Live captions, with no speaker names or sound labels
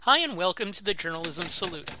Hi and welcome to the Journalism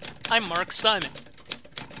Salute. I'm Mark Simon.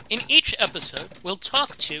 In each episode, we'll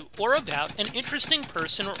talk to or about an interesting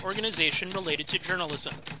person or organization related to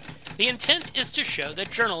journalism. The intent is to show that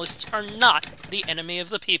journalists are not the enemy of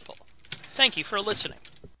the people. Thank you for listening.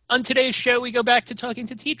 On today's show, we go back to talking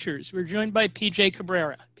to teachers. We're joined by PJ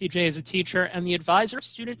Cabrera. PJ is a teacher and the advisor of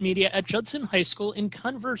student media at Judson High School in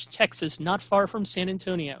Converse, Texas, not far from San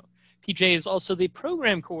Antonio. PJ is also the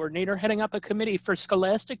program coordinator heading up a committee for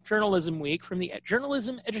Scholastic Journalism Week from the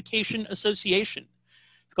Journalism Education Association.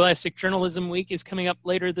 Scholastic Journalism Week is coming up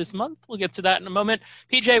later this month. We'll get to that in a moment.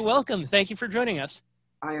 PJ, welcome. Thank you for joining us.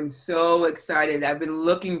 I am so excited. I've been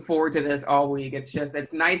looking forward to this all week.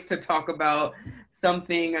 It's nice to talk about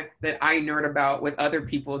something that I nerd about with other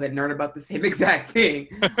people that nerd about the same exact thing.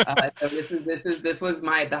 So this was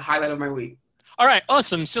the highlight of my week. All right,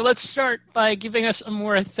 awesome. So let's start by giving us a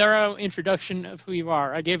more thorough introduction of who you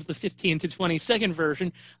are. I gave the 15 to 20-second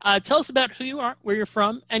version. Tell us about who you are, where you're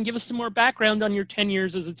from, and give us some more background on your 10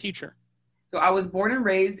 years as a teacher. So I was born and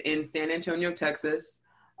raised in San Antonio, Texas.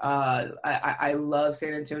 I love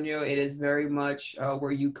San Antonio. It is very much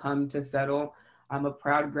where you come to settle. I'm a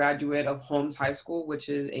proud graduate of Holmes High School, which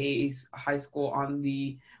is a high school on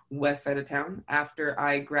the west side of town. After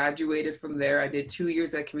I graduated from there, I did 2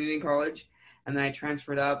 years at community college, and then I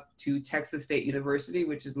transferred up to Texas State University,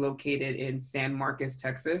 which is located in San Marcos,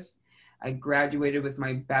 Texas. I graduated with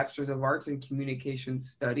my Bachelor's of Arts in Communication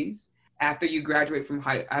Studies. After you graduate from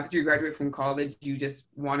college, you just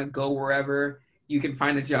want to go wherever you can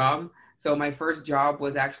find a job. So my first job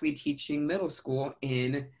was actually teaching middle school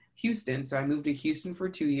in Houston. So I moved to Houston for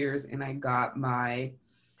 2 years, and I got my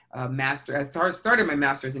master's. I started my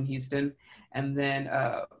master's in Houston, and then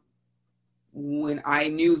when I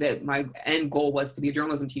knew that my end goal was to be a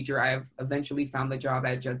journalism teacher, I have eventually found the job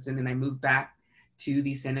at Judson, and I moved back to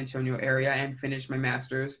the San Antonio area and finished my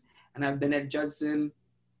master's. And I've been at Judson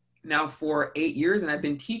now for 8 years, and I've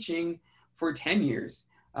been teaching for 10 years.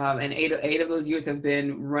 And eight of those years have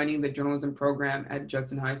been running the journalism program at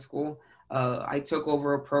Judson High School. I took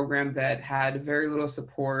over a program that had very little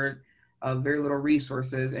support, very little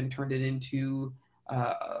resources, and turned it into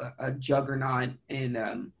a juggernaut.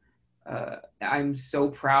 And I'm so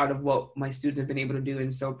proud of what my students have been able to do,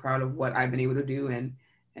 and so proud of what I've been able to do. And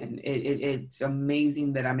it's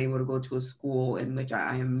amazing that I'm able to go to a school in which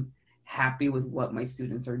I am happy with what my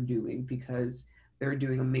students are doing, because they're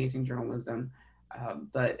doing amazing journalism.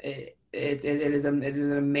 But it is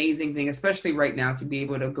an amazing thing, especially right now, to be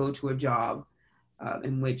able to go to a job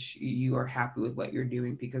in which you are happy with what you're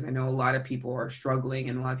doing, because I know a lot of people are struggling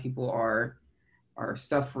and a lot of people are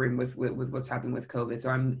suffering with what's happening with COVID. So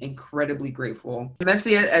I'm incredibly grateful.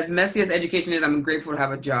 As messy as education is, I'm grateful to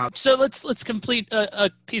have a job. So let's complete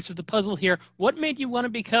a piece of the puzzle here. What made you want to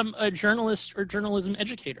become a journalist or journalism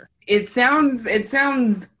educator? It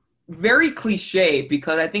sounds very cliche,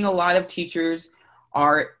 because I think a lot of teachers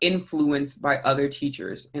are influenced by other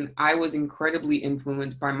teachers. And I was incredibly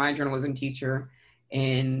influenced by my journalism teacher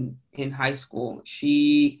in high school.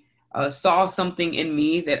 She saw something in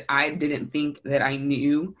me that I didn't think that I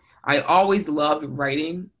knew. I always loved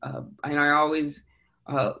writing, and I always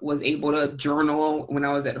was able to journal when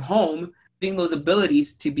I was at home. Having those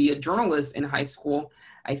abilities to be a journalist in high school,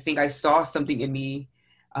 I think I saw something in me,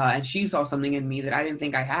 and she saw something in me that I didn't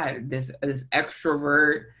think I had. This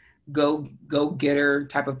extrovert, go-getter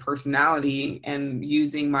type of personality, and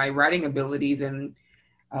using my writing abilities and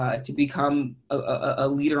to become a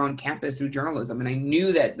leader on campus through journalism. And I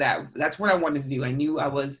knew that's what I wanted to do. I knew I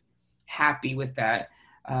was happy with that.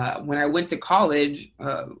 When I went to college,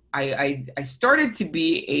 I started to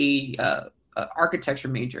be a architecture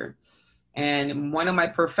major. And one of my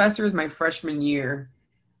professors my freshman year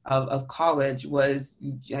of college was,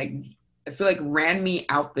 like, I feel like ran me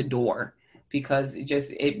out the door, because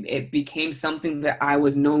it became something that I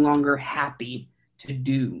was no longer happy to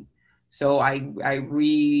do. So I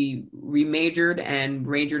remajored and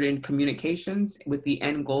majored in communications with the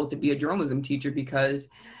end goal to be a journalism teacher, because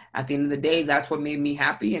at the end of the day, that's what made me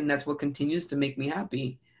happy, and that's what continues to make me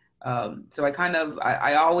happy. So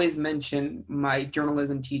I always mention my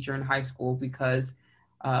journalism teacher in high school, because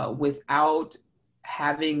without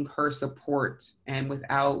having her support and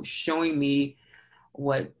without showing me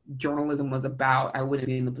what journalism was about, I wouldn't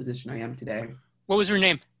be in the position I am today. What was her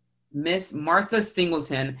name? Miss Martha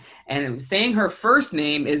Singleton, and saying her first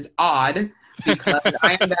name is odd, because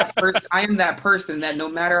I am that person that no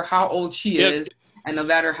matter how old she is, and no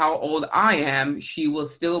matter how old I am, she will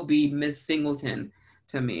still be Miss Singleton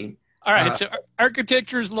to me. All right, so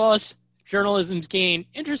architecture's loss, journalism's gain.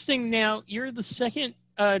 Interesting. Now, you're the second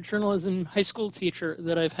journalism high school teacher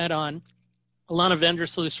that I've had on. Alana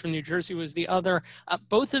Vandersloot from New Jersey was the other.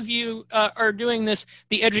 Both of you are doing this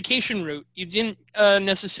the education route. You didn't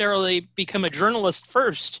necessarily become a journalist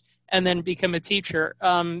first and then become a teacher.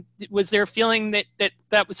 Was there a feeling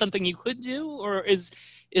that was something you could do, or is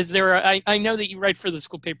there? I know that you write for the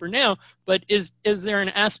school paper now, but is there an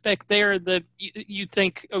aspect there that you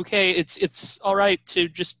think, okay, it's all right to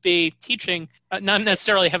just be teaching, not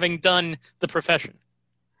necessarily having done the profession?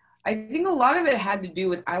 I think a lot of it had to do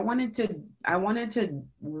with I wanted to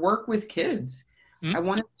work with kids. Mm-hmm. I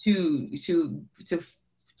wanted to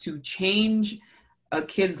change a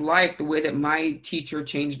kid's life the way that my teacher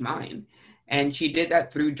changed mine. And she did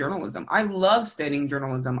that through journalism. I love studying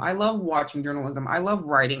journalism. I love watching journalism. I love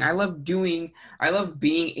writing. I love being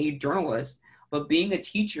a journalist. But being a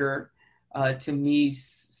teacher, to me,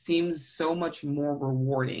 seems so much more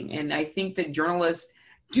rewarding. And I think that journalists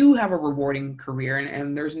do have a rewarding career,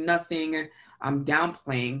 and there's nothing I'm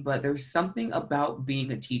downplaying, but there's something about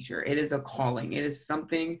being a teacher. It is a calling. It is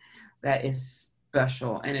something that is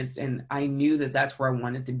special, and I knew that that's where I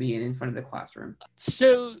wanted to be, in front of the classroom.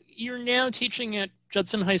 So you're now teaching at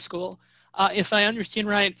Judson High School. If I understand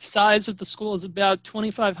right, size of the school is about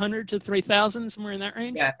 2,500 to 3,000, somewhere in that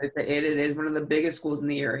range? Yes, it is one of the biggest schools in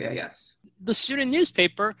the area, yes. The student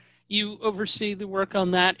newspaper, you oversee the work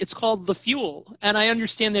on that. It's called The Fuel, and I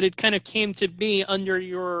understand that it kind of came to be under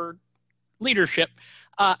your leadership.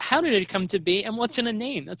 How did it come to be, and what's in a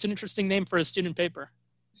name? That's an interesting name for a student paper.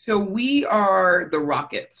 So we are the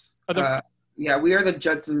Rockets. Yeah, we are the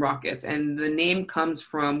Judson Rockets, and the name comes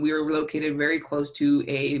from, we are located very close to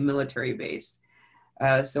a military base.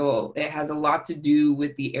 So it has a lot to do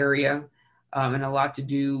with the area, and a lot to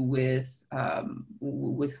do with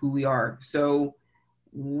who we are. So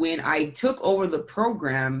when I took over the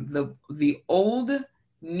program, the old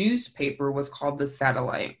newspaper was called The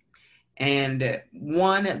Satellite. And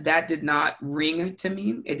one, that did not ring to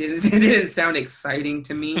me. It didn't sound exciting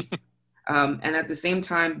to me. And at the same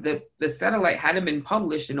time, the Satellite hadn't been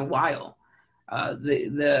published in a while.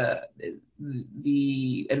 The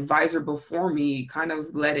advisor before me kind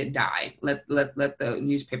of let it die, let the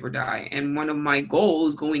newspaper die. And one of my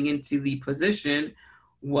goals going into the position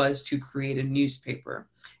was to create a newspaper.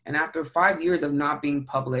 And after 5 years of not being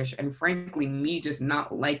published, and frankly, me just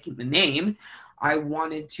not liking the name, I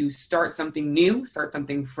wanted to start something new, start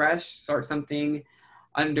something fresh, start something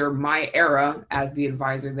under my era as the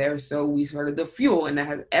advisor there. So we started The Fuel, and that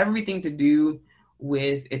has everything to do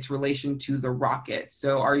with its relation to the rocket.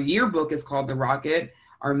 So our yearbook is called The Rocket,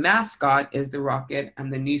 our mascot is the rocket,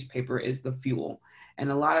 and the newspaper is The Fuel.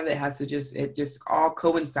 And a lot of it has to it just all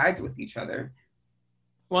coincides with each other.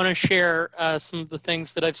 Want to share some of the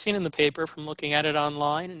things that I've seen in the paper from looking at it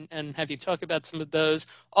online and have you talk about some of those.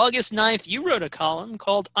 August 9th, you wrote a column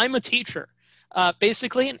called I'm a Teacher,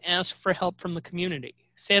 basically an ask for help from the community.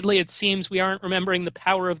 Sadly, it seems we aren't remembering the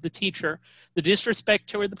power of the teacher. The disrespect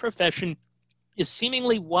toward the profession is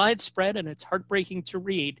seemingly widespread, and it's heartbreaking to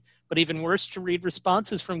read, but even worse to read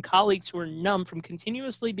responses from colleagues who are numb from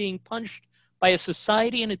continuously being punched by a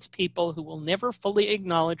society and its people who will never fully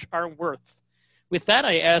acknowledge our worth. With that,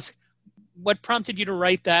 I ask, what prompted you to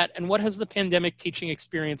write that, and what has the pandemic teaching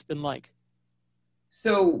experience been like?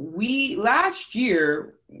 So last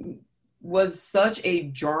year was such a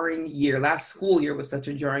jarring year. Last school year was such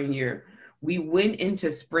a jarring year. We went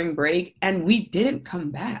into spring break and we didn't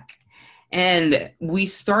come back. And we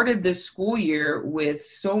started this school year with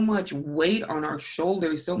so much weight on our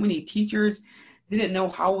shoulders. So many teachers didn't know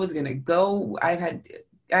how it was going to go. I've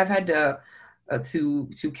had to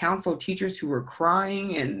counsel teachers who were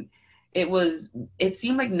crying, and it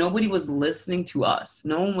seemed like nobody was listening to us.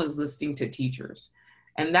 No one was listening to teachers.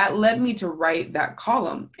 And that led me to write that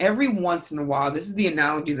column. Every once in a while, this is the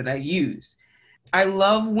analogy that I use. I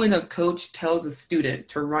love when a coach tells a student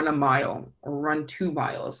to run a mile or run 2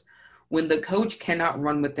 miles when the coach cannot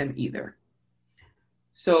run with them either.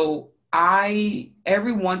 So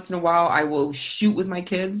every once in a while, I will shoot with my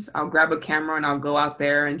kids. I'll grab a camera and I'll go out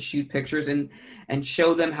there and shoot pictures and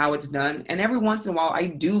show them how it's done. And every once in a while, I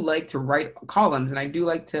do like to write columns, and I do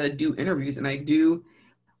like to do interviews, and I do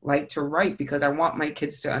like to write because I want my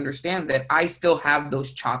kids to understand that I still have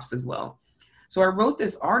those chops as well. So I wrote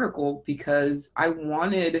this article because I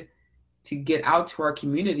wanted to get out to our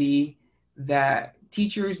community that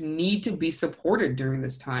teachers need to be supported during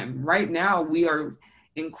this time. Right now, we are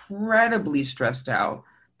incredibly stressed out.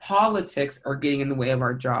 Politics are getting in the way of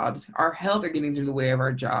our jobs. Our health are getting in the way of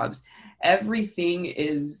our jobs. Everything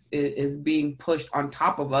is being pushed on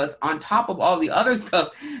top of us, on top of all the other stuff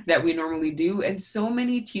that we normally do. And so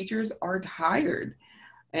many teachers are tired.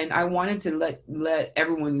 And I wanted to let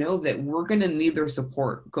everyone know that we're going to need their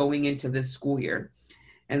support going into this school year.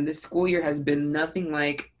 And this school year has been nothing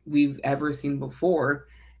like we've ever seen before.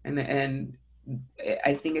 And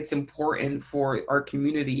I think it's important for our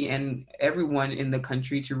community and everyone in the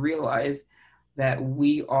country to realize that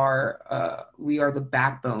we are the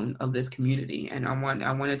backbone of this community. And I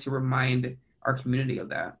wanted to remind our community of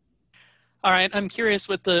that. All right. I'm curious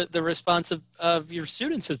what the response of your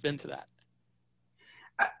students has been to that.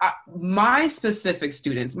 My specific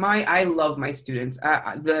students, I love my students.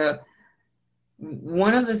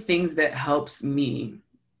 One of the things that helps me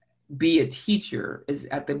be a teacher is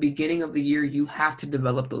at the beginning of the year, you have to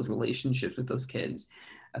develop those relationships with those kids.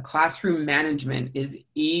 A classroom management is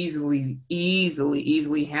easily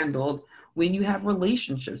handled when you have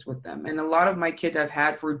relationships with them. And a lot of my kids I've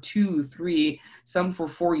had for 2, 3, some for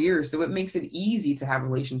 4 years. So it makes it easy to have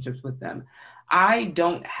relationships with them. I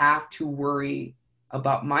don't have to worry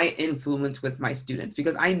about my influence with my students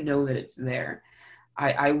because I know that it's there.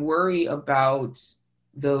 I worry about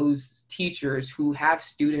those teachers who have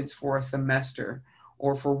students for a semester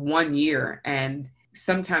or for 1 year and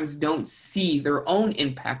sometimes don't see their own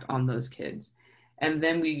impact on those kids. And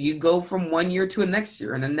then you go from 1 year to a next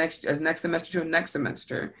year and next semester to a next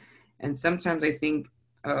semester. And sometimes I think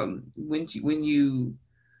when you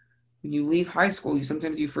leave high school,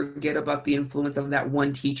 you forget about the influence of that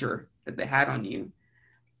one teacher that they had on you.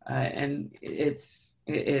 And it's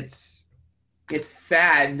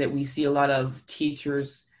sad that we see a lot of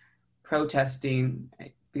teachers protesting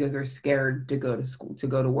because they're scared to go to school, to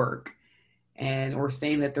go to work, and or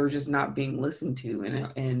saying that they're just not being listened to.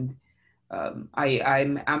 And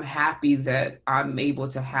I'm happy that I'm able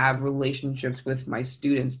to have relationships with my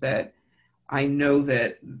students that I know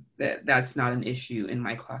that's not an issue in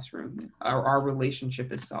my classroom. Our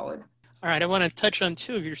relationship is solid. All right, I want to touch on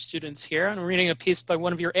 2 of your students here. I'm reading a piece by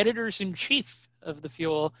one of your editors-in-chief of The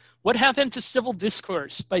Fuel, What Happened to Civil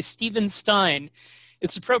Discourse by Stephen Stein.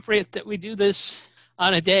 It's appropriate that we do this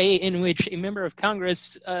on a day in which a member of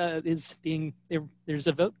Congress there's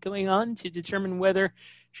a vote going on to determine whether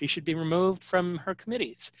she should be removed from her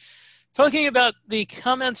committees. Talking about the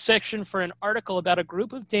comments section for an article about a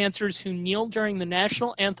group of dancers who kneeled during the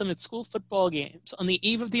national anthem at school football games on the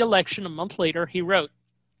eve of the election a month later, he wrote,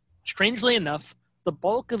 strangely enough, the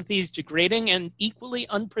bulk of these degrading and equally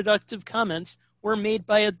unproductive comments were made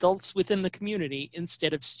by adults within the community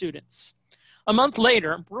instead of students. A month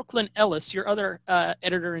later, Brooklyn Ellis, your other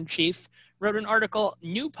editor-in-chief, wrote an article,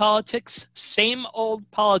 New Politics, Same Old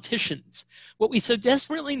Politicians. What we so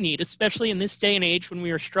desperately need, especially in this day and age when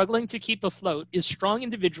we are struggling to keep afloat, is strong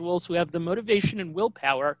individuals who have the motivation and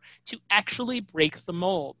willpower to actually break the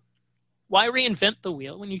mold. Why reinvent the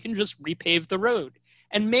wheel when you can just repave the road?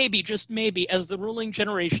 And maybe, just maybe, as the ruling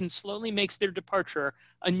generation slowly makes their departure,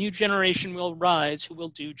 a new generation will rise who will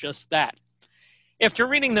do just that. After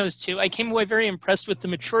reading those 2, I came away very impressed with the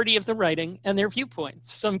maturity of the writing and their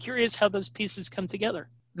viewpoints. So I'm curious how those pieces come together.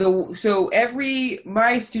 My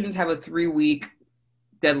students have a 3-week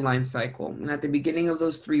deadline cycle. And at the beginning of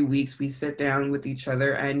those 3 weeks, we sit down with each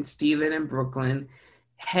other and Stephen and Brooklyn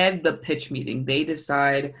head the pitch meeting. They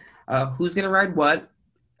decide who's going to write what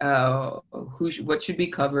should be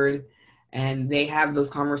covered, and they have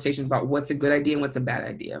those conversations about what's a good idea and what's a bad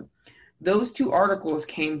idea. Those 2 articles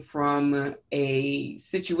came from a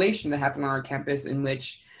situation that happened on our campus in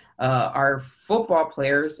which our football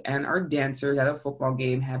players and our dancers at a football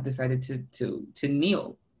game have decided to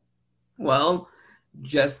kneel. Well,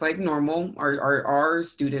 just like normal, our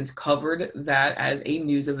students covered that as a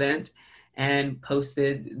news event and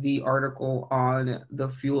posted the article on the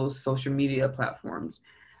Fuel's social media platforms.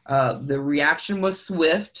 The reaction was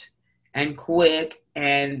swift and quick,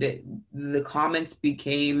 and the comments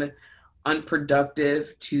became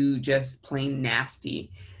unproductive to just plain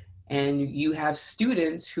nasty. And you have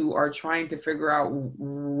students who are trying to figure out,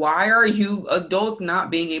 why are you adults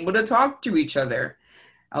not being able to talk to each other?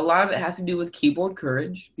 A lot of it has to do with keyboard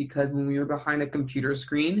courage, because when you're behind a computer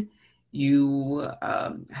screen, you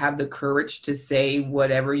have the courage to say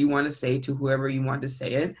whatever you want to say to whoever you want to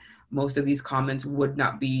say it. Most of these comments would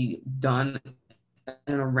not be done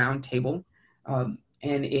in a round table.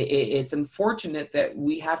 And it's unfortunate that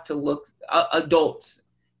we have to look,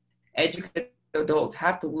 educated adults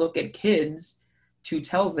have to look at kids to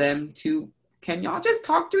tell them can y'all just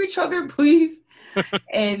talk to each other, please?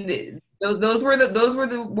 And those were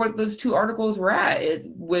what those 2 articles were at.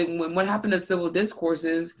 When what happened to civil discourse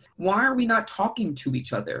is, why are we not talking to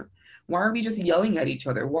each other? Why are we just yelling at each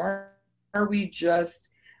other? Why are we just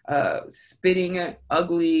spitting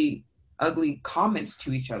ugly comments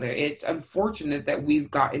to each other? It's unfortunate that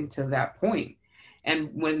we've gotten to that point. And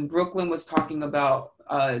when Brooklyn was talking about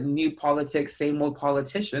new politics, same old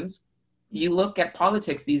politicians, you look at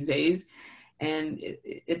politics these days and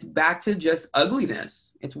it's back to just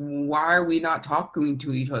ugliness. It's why are we not talking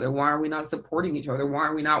to each other? Why are we not supporting each other? Why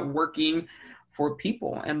are we not working for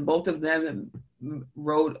people? And both of them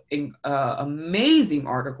wrote amazing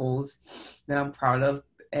articles that I'm proud of.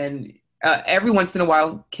 And every once in a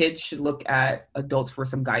while, kids should look at adults for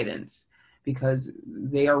some guidance because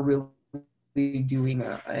they are really doing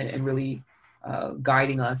and really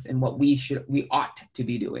guiding us in what we ought to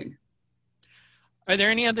be doing. Are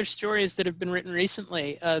there any other stories that have been written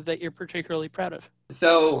recently that you're particularly proud of?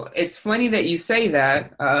 So it's funny that you say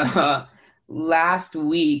that. Last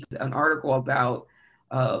week, an article about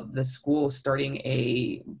the school starting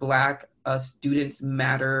a Black Students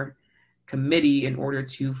Matter committee in order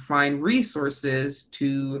to find resources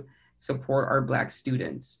to support our Black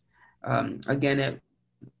students. Again,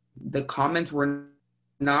 the comments were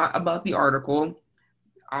not about the article.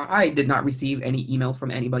 I did not receive any email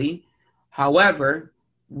from anybody. However,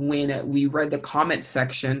 when we read the comment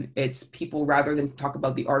section, it's people, rather than talk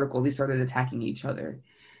about the article, they started attacking each other.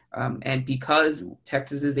 And because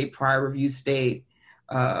Texas is a prior review state,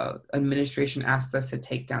 administration asked us to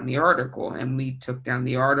take down the article, and we took down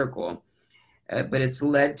the article. But it's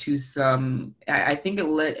led to some. I think it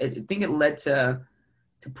led to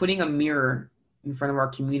putting a mirror in front of our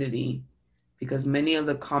community, because many of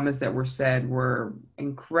the comments that were said were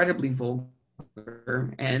incredibly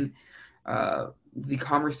vulgar, and the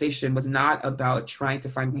conversation was not about trying to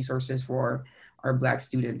find resources for our Black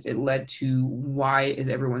students. It led to, why is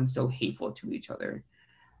everyone so hateful to each other?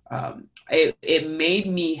 It made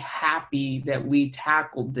me happy that we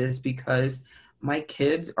tackled this, because my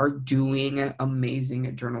kids are doing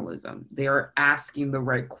amazing journalism. They are asking the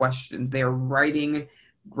right questions. They are writing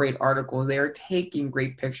great articles. They are taking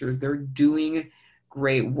great pictures. They're doing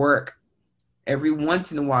great work. Every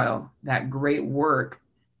once in a while, that great work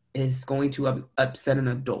is going to upset an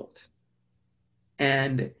adult.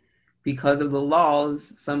 And because of the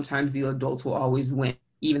laws, sometimes the adults will always win,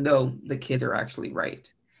 even though the kids are actually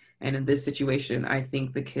right. And in this situation, I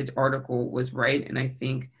think the kids' article was right. And I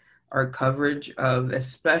think our coverage of,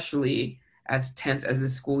 especially as tense as the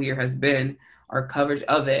school year has been, our coverage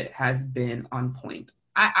of it has been on point.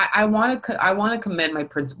 I want to commend my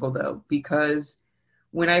principal, though, because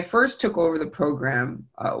when I first took over the program,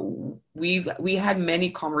 we had many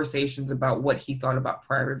conversations about what he thought about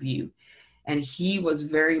prior review. And he was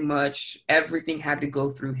very much, everything had to go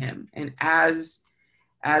through him. And as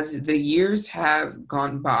the years have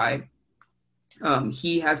gone by,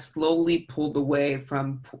 he has slowly pulled away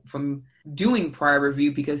from doing prior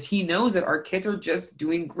review, because he knows that our kids are just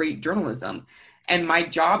doing great journalism. And my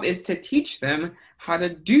job is to teach them how to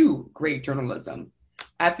do great journalism.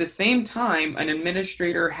 At the same time, an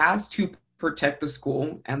administrator has to protect the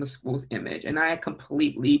school and the school's image. And I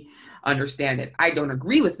completely understand it. I don't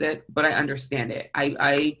agree with it, but I understand it.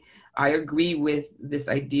 I agree with this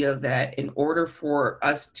idea that in order for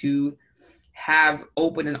us to have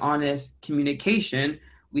open and honest communication,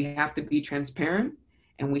 we have to be transparent,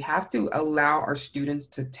 and we have to allow our students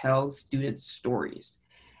to tell students' stories.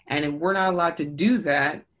 And if we're not allowed to do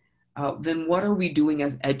that, then what are we doing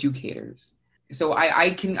as educators? So I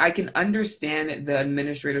can understand the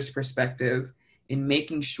administrator's perspective in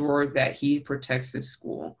making sure that he protects his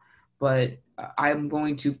school, but I'm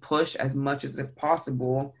going to push as much as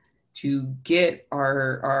possible to get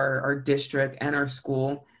our district and our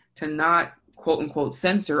school to not, quote unquote,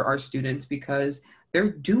 censor our students, because they're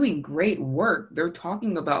doing great work. They're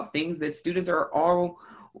talking about things that students are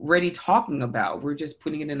already talking about. We're just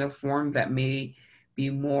putting it in a form that may be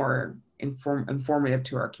more informative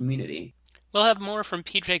to our community. We'll have more from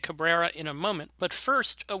PJ Cabrera in a moment, but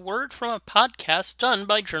first, a word from a podcast done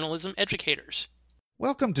by journalism educators.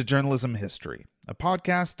 Welcome to Journalism History, a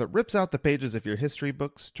podcast that rips out the pages of your history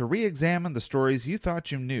books to re-examine the stories you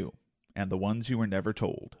thought you knew and the ones you were never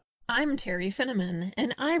told. I'm Terry Finneman,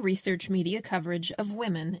 and I research media coverage of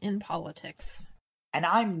women in politics. And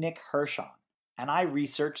I'm Nick Hirschon, and I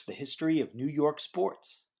research the history of New York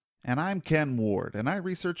sports. And I'm Ken Ward, and I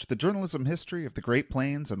research the journalism history of the Great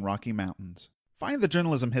Plains and Rocky Mountains. Find the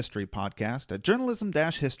Journalism History podcast at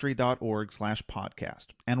journalism-history.org/podcast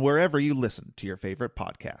and wherever you listen to your favorite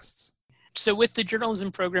podcasts. So with the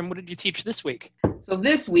journalism program, what did you teach this week? So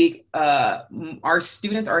this week, our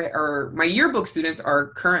students my yearbook students are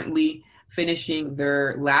currently finishing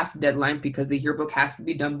their last deadline, because the yearbook has to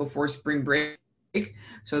be done before spring break.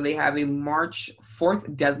 So they have a March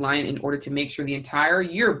 4th deadline in order to make sure the entire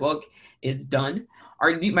yearbook is done.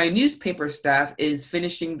 My newspaper staff is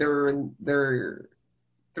finishing their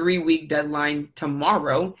 3-week deadline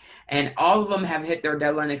tomorrow, and all of them have hit their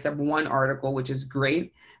deadline except one article, which is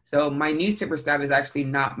great. So my newspaper staff is actually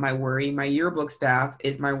not my worry. My yearbook staff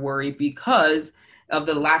is my worry because of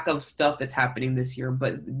the lack of stuff that's happening this year,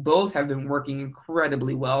 but both have been working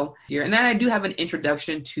incredibly well here. And then I do have an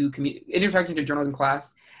introduction to journalism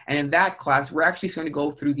class. And in that class, we're actually going to go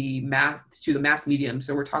through the mass medium.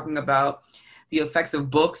 So we're talking about the effects of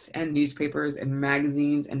books and newspapers and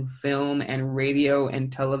magazines and film and radio and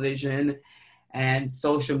television and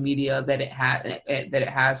social media that it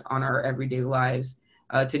has on our everyday lives.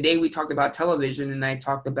 Today we talked about television, and I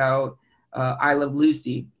talked about I Love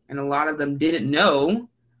Lucy. And a lot of them didn't know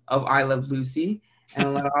of I Love Lucy. And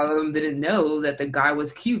a lot of them didn't know that the guy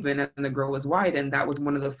was Cuban and the girl was white. And that was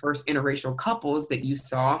one of the first interracial couples that you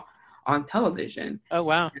saw on television. Oh,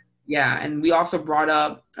 wow. Yeah. And we also brought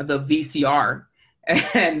up the VCR.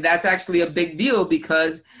 And that's actually a big deal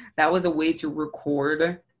because that was a way to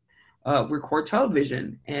record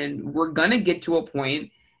television. And we're going to get to a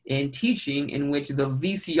point in teaching in which the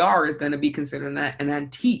VCR is going to be considered an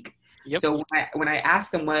antique. Yep. So when I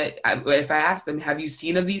asked them if I asked them, have you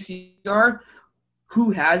seen a VCR? Who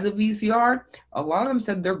has a VCR? A lot of them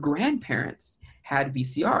said their grandparents had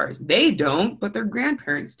VCRs. They don't, but their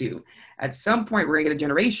grandparents do. At some point, we're going to get a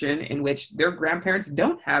generation in which their grandparents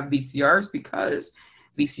don't have VCRs because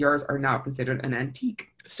VCRs are now considered an antique.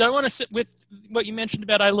 So I want to sit with what you mentioned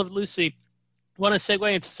about I Love Lucy. I want to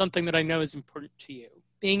segue into something that I know is important to you.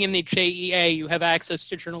 Being in the JEA, you have access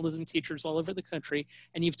to journalism teachers all over the country,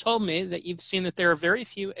 and you've told me that you've seen that there are very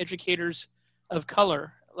few educators of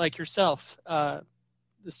color like yourself, the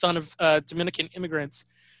son of Dominican immigrants.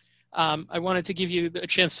 I wanted to give you a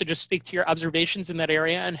chance to just speak to your observations in that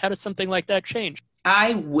area, and how does something like that change?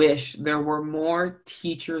 I wish there were more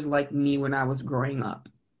teachers like me when I was growing up.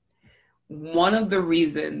 One of the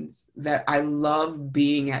reasons that I love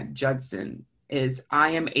being at Judson is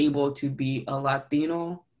I am able to be a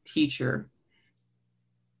Latino teacher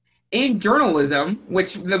in journalism,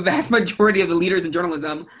 which the vast majority of the leaders in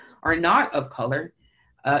journalism are not of color,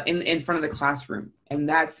 in front of the classroom. And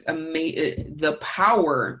that's the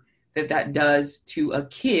power that does to a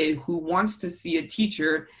kid who wants to see a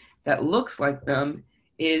teacher that looks like them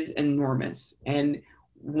is enormous. And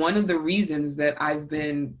one of the reasons that I've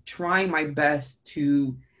been trying my best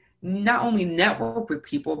to not only network with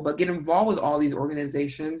people, but get involved with all these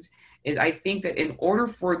organizations is I think that in order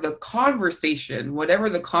for the conversation, whatever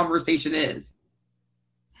the conversation is,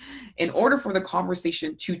 in order for the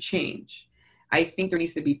conversation to change, I think there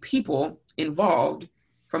needs to be people involved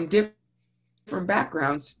from different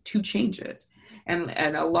backgrounds to change it.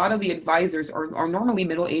 And a lot of the advisors are normally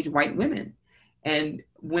middle-aged white women. And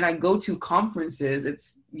when I go to conferences,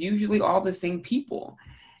 it's usually all the same people.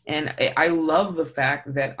 And I love the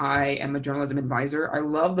fact that I am a journalism advisor. I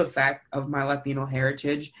love the fact of my Latino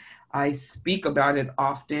heritage. I speak about it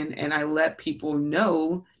often, and I let people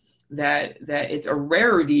know that it's a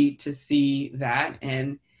rarity to see that.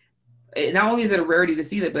 And not only is it a rarity to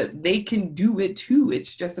see that, but they can do it too.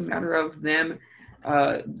 It's just a matter of them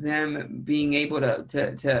being able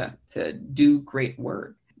to do great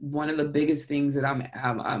work. One of the biggest things that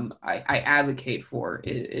I advocate for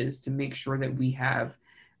is to make sure that we have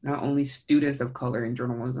not only students of color in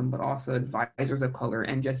journalism, but also advisors of color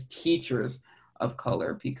and just teachers of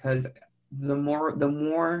color, because the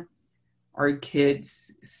more our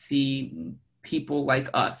kids see people like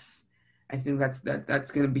us, I think that's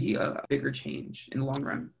going to be a bigger change in the long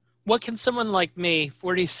run. What can someone like me,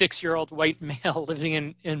 46-year-old white male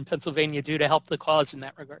living in Pennsylvania, do to help the cause in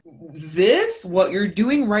that regard? What you're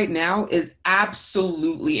doing right now is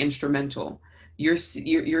absolutely instrumental. You're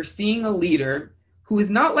seeing a leader who is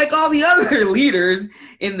not like all the other leaders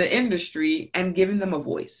in the industry and giving them a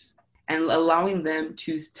voice and allowing them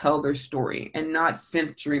to tell their story and not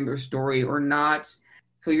censoring their story or not.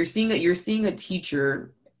 So you're seeing a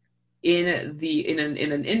teacher in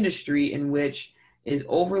an industry in which is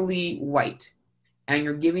overly white, and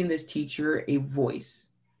you're giving this teacher a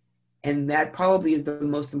voice. And that probably is the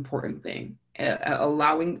most important thing.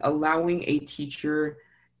 Allowing a teacher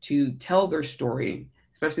to tell their story,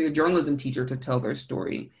 especially a journalism teacher to tell their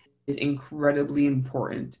story, is incredibly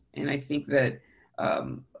important. And I think that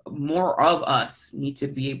more of us need to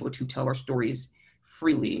be able to tell our stories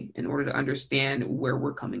freely in order to understand where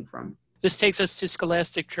we're coming from. This takes us to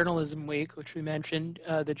Scholastic Journalism Week, which we mentioned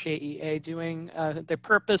the JEA doing. The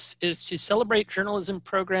purpose is to celebrate journalism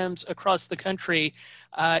programs across the country.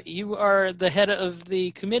 You are the head of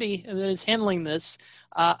the committee that is handling this.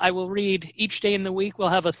 I will read each day in the week. We'll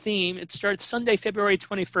have a theme. It starts Sunday, February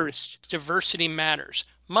 21st. Diversity matters.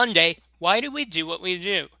 Monday, why do we do what we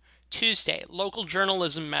do? Tuesday, local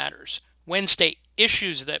journalism matters. Wednesday,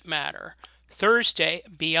 issues that matter. Thursday,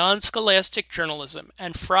 beyond scholastic journalism.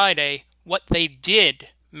 And Friday, what they did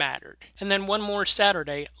mattered. And then one more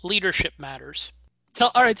Saturday, leadership matters.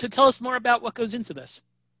 All right, so tell us more about what goes into this.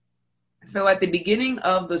 So at the beginning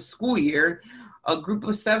of the school year, a group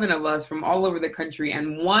of 7 of us from all over the country,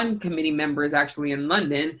 and one committee member is actually in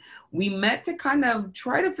London, we met to kind of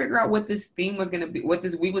try to figure out what this theme was going to be, what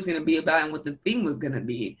this week was going to be about, and what the theme was going to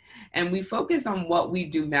be. And we focused on what we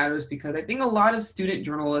do matters, because I think a lot of student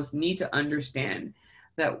journalists need to understand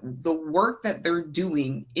that the work that they're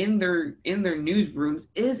doing in their newsrooms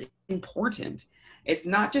is important. It's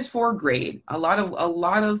not just for a grade. A lot of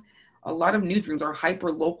newsrooms are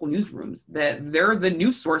hyper-local newsrooms, that they're the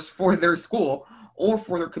news source for their school or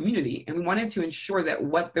for their community. And we wanted to ensure that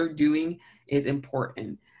what they're doing is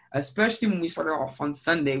important. Especially when we started off on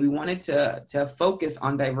Sunday, we wanted to focus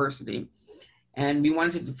on diversity. And we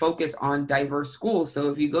wanted to focus on diverse schools.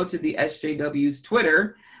 So if you go to the SJW's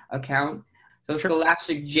Twitter account, so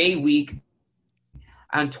Scholastic J Week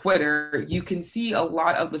on Twitter, you can see a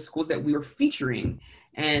lot of the schools that we were featuring.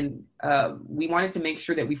 And we wanted to make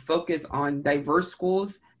sure that we focus on diverse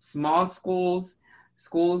schools, small schools,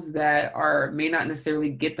 schools that may not necessarily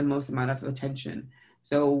get the most amount of attention.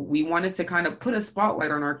 So we wanted to kind of put a spotlight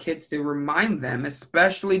on our kids to remind them,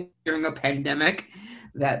 especially during a pandemic,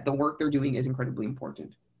 that the work they're doing is incredibly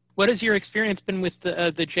important. What has your experience been with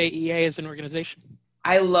the JEA as an organization?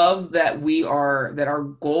 I love that our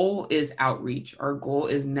goal is outreach. Our goal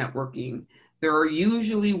is networking. There are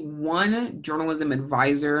usually one journalism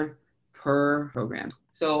advisor per program.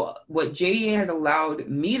 So what JEA has allowed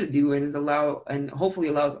me to do, and hopefully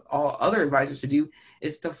allows all other advisors to do,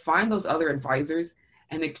 is to find those other advisors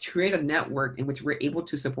and to create a network in which we're able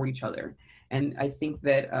to support each other. And I think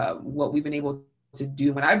that what we've been able to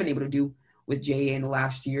do, what I've been able to do with JEA in the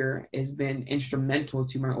last year, has been instrumental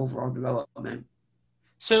to my overall development.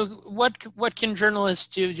 So what can journalists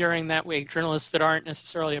do during that week? Journalists that aren't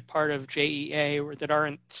necessarily a part of JEA or that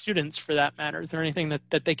aren't students for that matter. Is there anything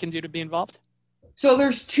that they can do to be involved? So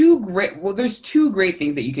there's two great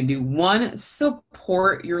things that you can do. One,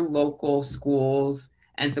 support your local schools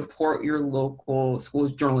and support your local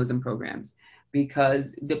schools' journalism programs.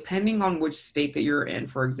 Because depending on which state that you're in,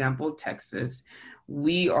 for example, Texas,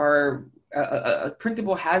 a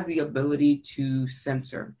principal has the ability to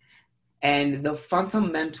censor. And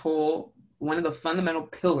one of the fundamental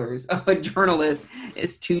pillars of a journalist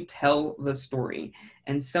is to tell the story.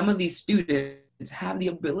 And some of these students have the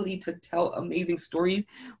ability to tell amazing stories,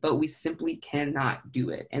 but we simply cannot do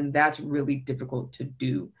it. And that's really difficult to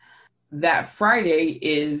do. That Friday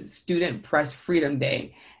is Student Press Freedom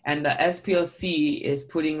Day, and the SPLC is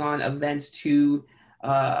putting on events to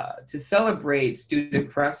celebrate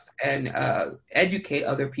student press and educate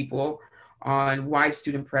other people on why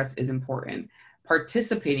student press is important.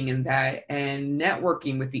 Participating in that and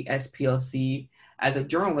networking with the SPLC as a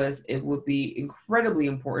journalist, it would be incredibly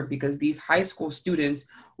important, because these high school students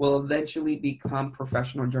will eventually become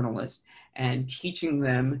professional journalists, and teaching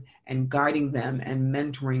them and guiding them and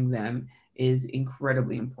mentoring them is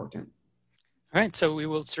incredibly important. All right, so we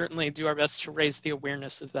will certainly do our best to raise the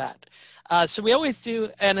awareness of that. So we always do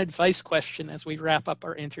an advice question as we wrap up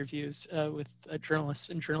our interviews with journalists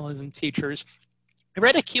and journalism teachers. I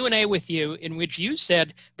read a Q&A with you in which you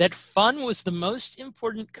said that fun was the most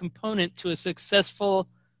important component to a successful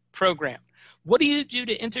program. What do you do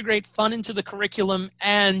to integrate fun into the curriculum?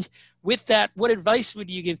 And with that, what advice would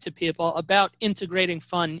you give to people about integrating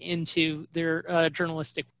fun into their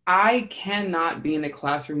journalistic? I cannot be in a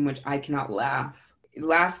classroom in which I cannot laugh.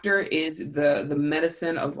 Laughter is the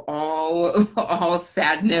medicine of all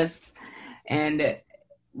sadness, and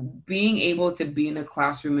being able to be in a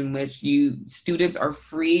classroom in which students are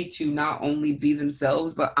free to not only be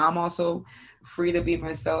themselves, but I'm also free to be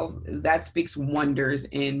myself, that speaks wonders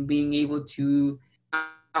in being able to not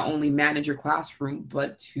only manage your classroom,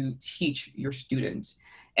 but to teach your students.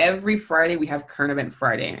 Every Friday we have Current Event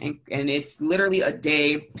Friday, and it's literally a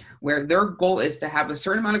day where their goal is to have a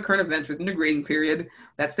certain amount of current events within the grading period.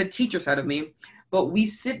 That's the teacher side of me. But we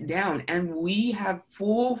sit down and we have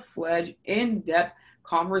full-fledged, in-depth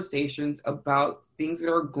conversations about things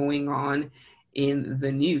that are going on in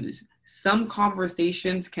the news. Some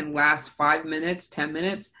conversations can last 5 minutes, 10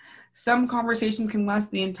 minutes. Some conversations can last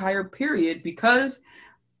the entire period, because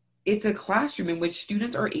it's a classroom in which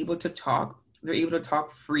students are able to talk. They're able to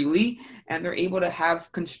talk freely, and they're able to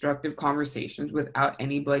have constructive conversations without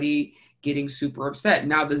anybody getting super upset.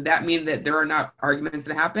 Now, does that mean that there are not arguments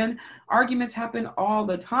that happen? Arguments happen all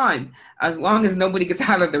the time. As long as nobody gets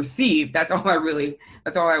out of their seat, that's all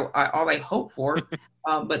I hope for.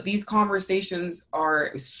 But these conversations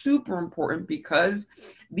are super important because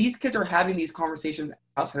these kids are having these conversations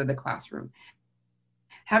outside of the classroom.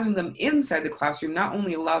 Having them inside the classroom not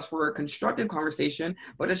only allows for a constructive conversation,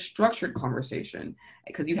 but a structured conversation,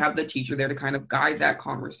 because you have the teacher there to kind of guide that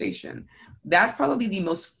conversation. That's probably the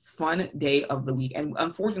most fun day of the week. And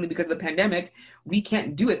unfortunately, because of the pandemic, we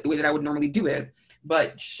can't do it the way that I would normally do it.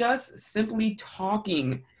 But just simply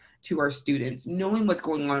talking to our students, knowing what's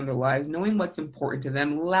going on in their lives, knowing what's important to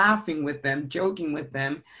them, laughing with them, joking with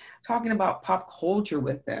them, talking about pop culture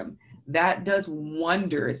with them, that does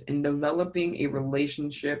wonders in developing a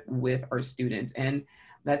relationship with our students. And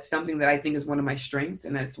that's something that I think is one of my strengths.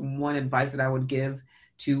 And that's one advice that I would give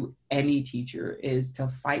to any teacher, is to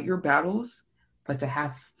fight your battles, but to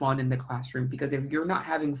have fun in the classroom. Because if you're not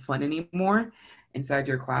having fun anymore inside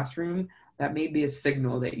your classroom, that may be a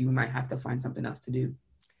signal that you might have to find something else to do.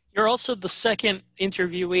 You're also the second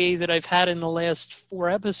interviewee that I've had in the last 4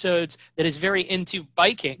 episodes that is very into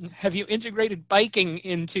biking. Have you integrated biking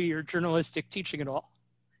into your journalistic teaching at all?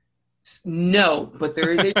 No, but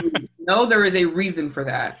there is a reason for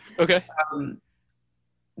that. Okay.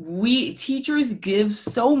 We teachers give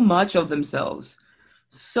so much of themselves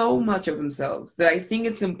that I think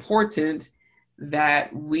it's important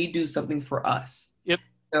that we do something for us. Yep.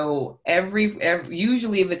 So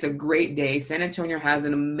usually if it's a great day, San Antonio has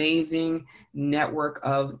an amazing network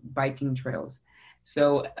of biking trails.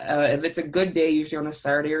 So if it's a good day, usually on a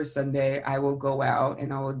Saturday or Sunday, I will go out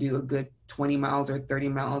and I will do a good 20 miles or 30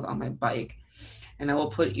 miles on my bike. And I will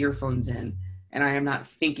put earphones in, and I am not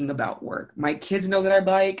thinking about work. My kids know that I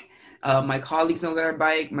bike. My colleagues know that I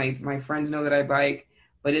bike. My friends know that I bike.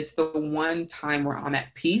 But it's the one time where I'm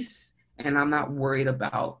at peace and I'm not worried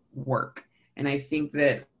about work. And I think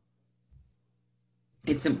that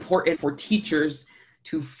it's important for teachers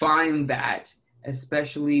to find that,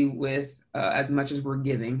 especially with as much as we're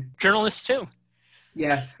giving. Journalists too.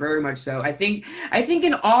 Yes, very much so. I think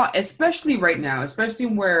in all, especially right now, especially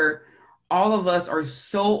where all of us are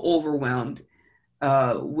so overwhelmed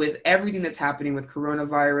with everything that's happening with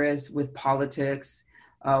coronavirus, with politics,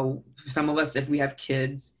 some of us, if we have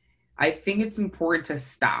kids, I think it's important to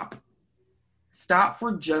stop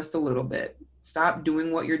for just a little bit. Stop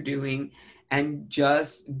doing what you're doing and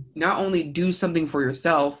just not only do something for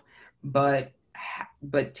yourself, but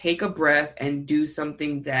take a breath and do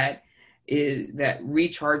something that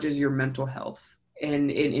recharges your mental health.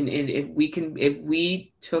 And if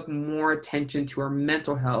we took more attention to our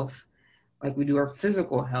mental health like we do our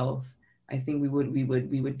physical health, I think we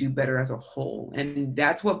would do better as a whole. And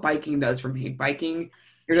that's what biking does for me. Biking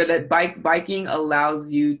allows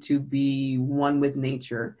you to be one with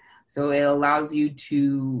nature. So it allows you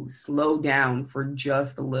to slow down for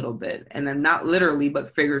just a little bit. And I'm not literally,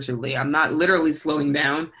 but figuratively. I'm not literally slowing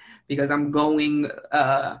down because I'm going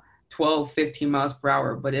 12, 15 miles per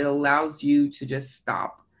hour, but it allows you to just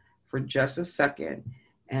stop for just a second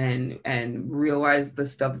and realize the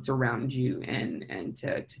stuff that's around you and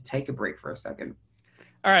to take a break for a second.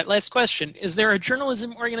 All right, last question. Is there a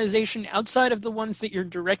journalism organization outside of the ones that you're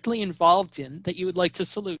directly involved in that you would like to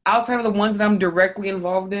salute? Outside of the ones that I'm directly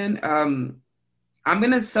involved in, I'm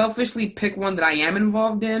going to selfishly pick one that I am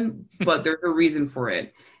involved in, but there's a reason for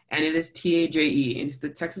it. And it is TAJE. It's the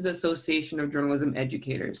Texas Association of Journalism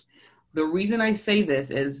Educators. The reason I say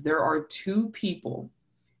this is there are 2 people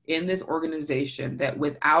in this organization that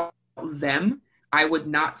without them, I would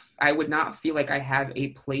not feel like I have a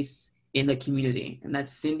place in the community. And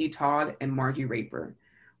that's Cindy Todd and Margie Raper.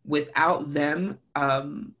 Without them,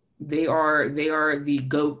 they are the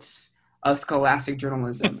goats of scholastic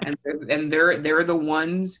journalism. and they're the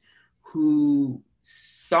ones who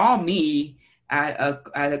saw me at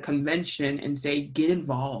a convention and say, get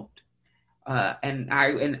involved. And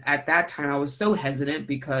at that time I was so hesitant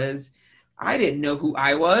because I didn't know who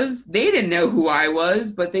I was. They didn't know who I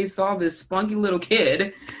was, but they saw this spunky little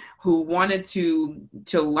kid who wanted to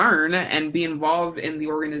learn and be involved in the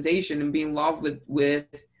organization and be involved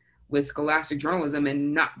with scholastic journalism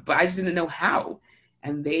but I just didn't know how.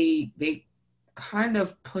 And they kind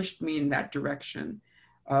of pushed me in that direction.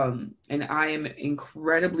 And I am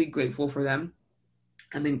incredibly grateful for them.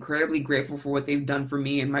 I'm incredibly grateful for what they've done for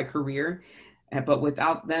me in my career. But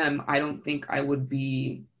without them, I don't think I would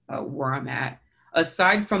be where I'm at.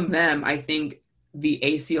 Aside from them, I think the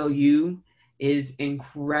ACLU is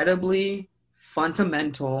incredibly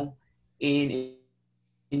fundamental in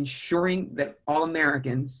ensuring that all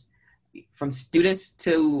Americans, from students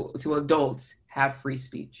to adults, have free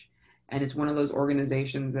speech. And it's one of those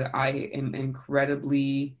organizations that I am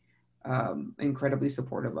incredibly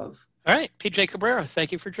supportive of. All right, PJ Cabrera,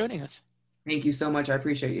 thank you for joining us. Thank you so much. I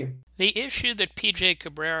appreciate you. The issue that PJ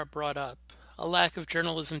Cabrera brought up, a lack of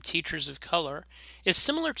journalism teachers of color, is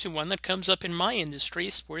similar to one that comes up in my industry,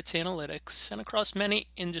 sports analytics, and across many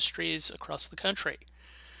industries across the country.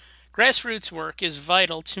 Grassroots work is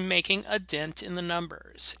vital to making a dent in the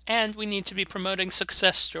numbers, and we need to be promoting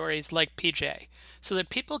success stories like PJ so that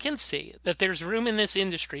people can see that there's room in this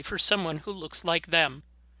industry for someone who looks like them.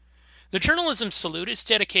 The Journalism Salute is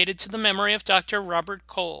dedicated to the memory of Dr. Robert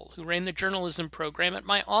Cole, who ran the journalism program at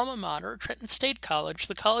my alma mater, Trenton State College,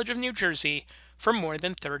 the College of New Jersey, for more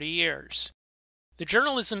than 30 years. The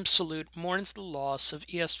Journalism Salute mourns the loss of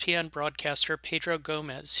ESPN broadcaster Pedro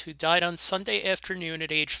Gomez, who died on Sunday afternoon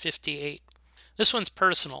at age 58. This one's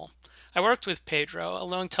personal. I worked with Pedro, a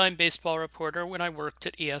longtime baseball reporter, when I worked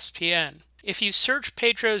at ESPN. If you search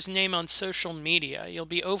Pedro's name on social media, you'll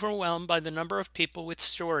be overwhelmed by the number of people with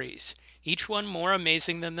stories, each one more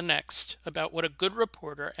amazing than the next, about what a good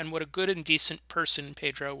reporter and what a good and decent person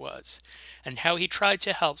Pedro was, and how he tried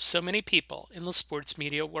to help so many people in the sports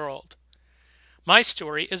media world. My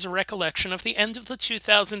story is a recollection of the end of the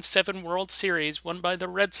 2007 World Series won by the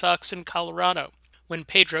Red Sox in Colorado, when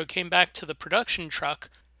Pedro came back to the production truck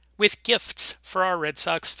with gifts for our Red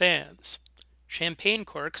Sox fans. Champagne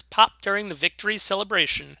corks popped during the victory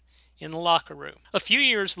celebration in the locker room. A few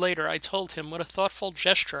years later, I told him what a thoughtful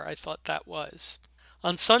gesture I thought that was.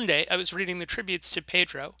 On Sunday, I was reading the tributes to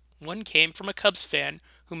Pedro. One came from a Cubs fan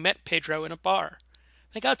who met Pedro in a bar.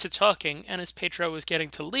 They got to talking, and as Pedro was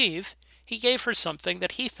getting to leave, he gave her something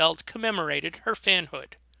that he felt commemorated her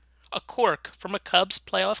fanhood. A cork from a Cubs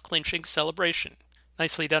playoff clinching celebration.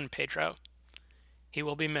 Nicely done, Pedro. He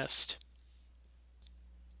will be missed.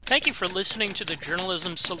 Thank you for listening to the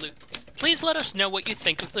Journalism Salute. Please let us know what you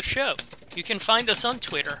think of the show. You can find us on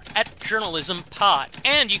Twitter @JournalismPod,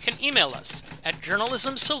 and you can email us at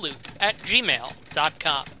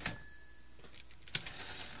journalismsalute@gmail.com.